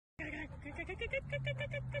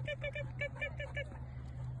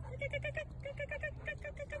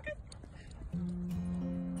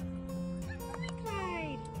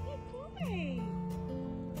Clyde, good boy.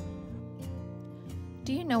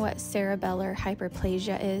 Do you know what cerebellar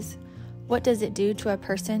hyperplasia is? What does it do to a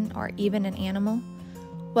person or even an animal?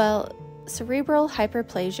 Well, cerebral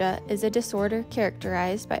hyperplasia is a disorder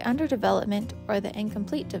characterized by underdevelopment or the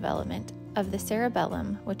incomplete development of the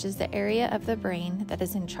cerebellum, which is the area of the brain that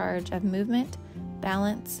is in charge of movement,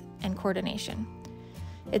 balance, and coordination.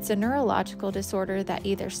 It's a neurological disorder that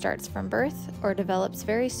either starts from birth or develops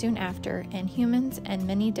very soon after in humans and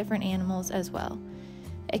many different animals as well.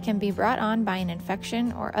 It can be brought on by an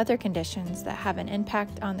infection or other conditions that have an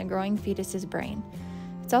impact on the growing fetus's brain.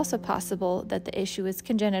 It's also possible that the issue is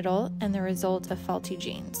congenital and the result of faulty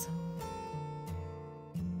genes.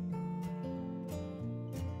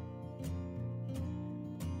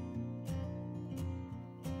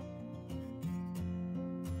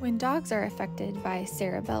 When dogs are affected by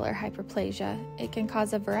cerebellar hyperplasia, it can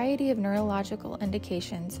cause a variety of neurological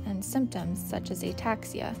indications and symptoms such as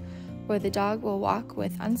ataxia, where the dog will walk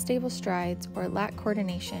with unstable strides or lack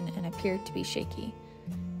coordination and appear to be shaky.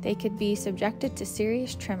 They could be subjected to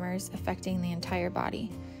serious tremors affecting the entire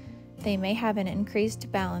body. They may have an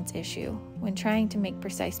increased balance issue. When trying to make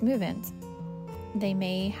precise movements, they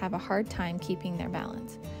may have a hard time keeping their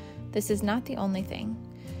balance. This is not the only thing.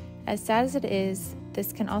 As sad as it is,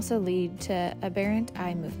 this can also lead to aberrant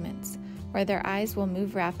eye movements, where their eyes will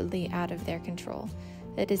move rapidly out of their control.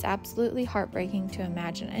 It is absolutely heartbreaking to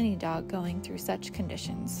imagine any dog going through such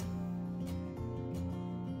conditions.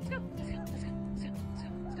 Let's go.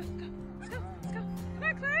 Come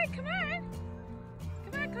on, Clyde, come on.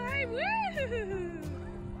 Come on, Clyde, woo!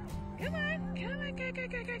 Come on, go.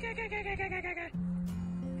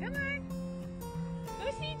 Come on.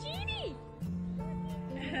 Go see Jeannie.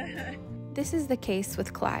 This is the case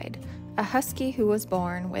with Clyde, a husky who was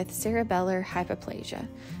born with cerebellar hypoplasia.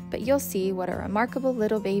 But you'll see what a remarkable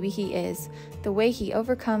little baby he is, the way he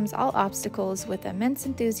overcomes all obstacles with immense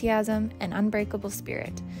enthusiasm and unbreakable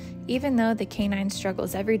spirit. Even though the canine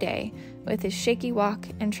struggles every day with his shaky walk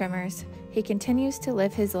and tremors, he continues to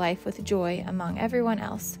live his life with joy among everyone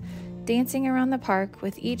else, dancing around the park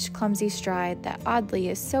with each clumsy stride that oddly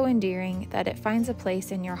is so endearing that it finds a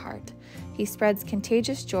place in your heart. He spreads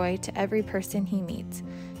contagious joy to every person he meets,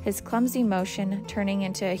 his clumsy motion turning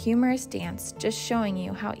into a humorous dance, just showing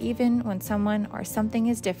you how even when someone or something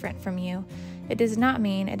is different from you, it does not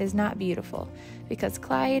mean it is not beautiful, because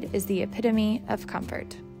Clyde is the epitome of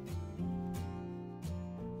comfort.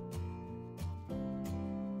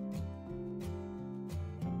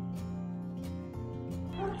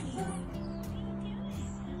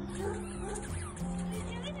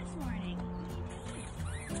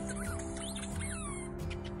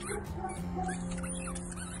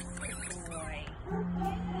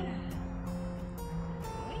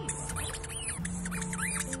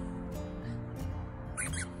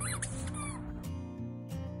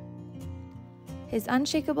 His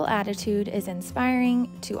unshakable attitude is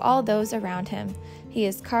inspiring to all those around him. He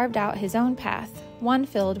has carved out his own path, one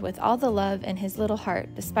filled with all the love in his little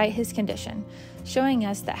heart despite his condition, showing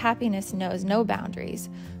us that happiness knows no boundaries.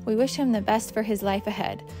 We wish him the best for his life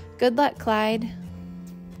ahead. Good luck, Clyde.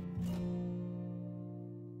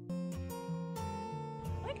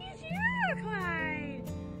 Look at you, Clyde.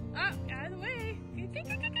 Oh, out of the way.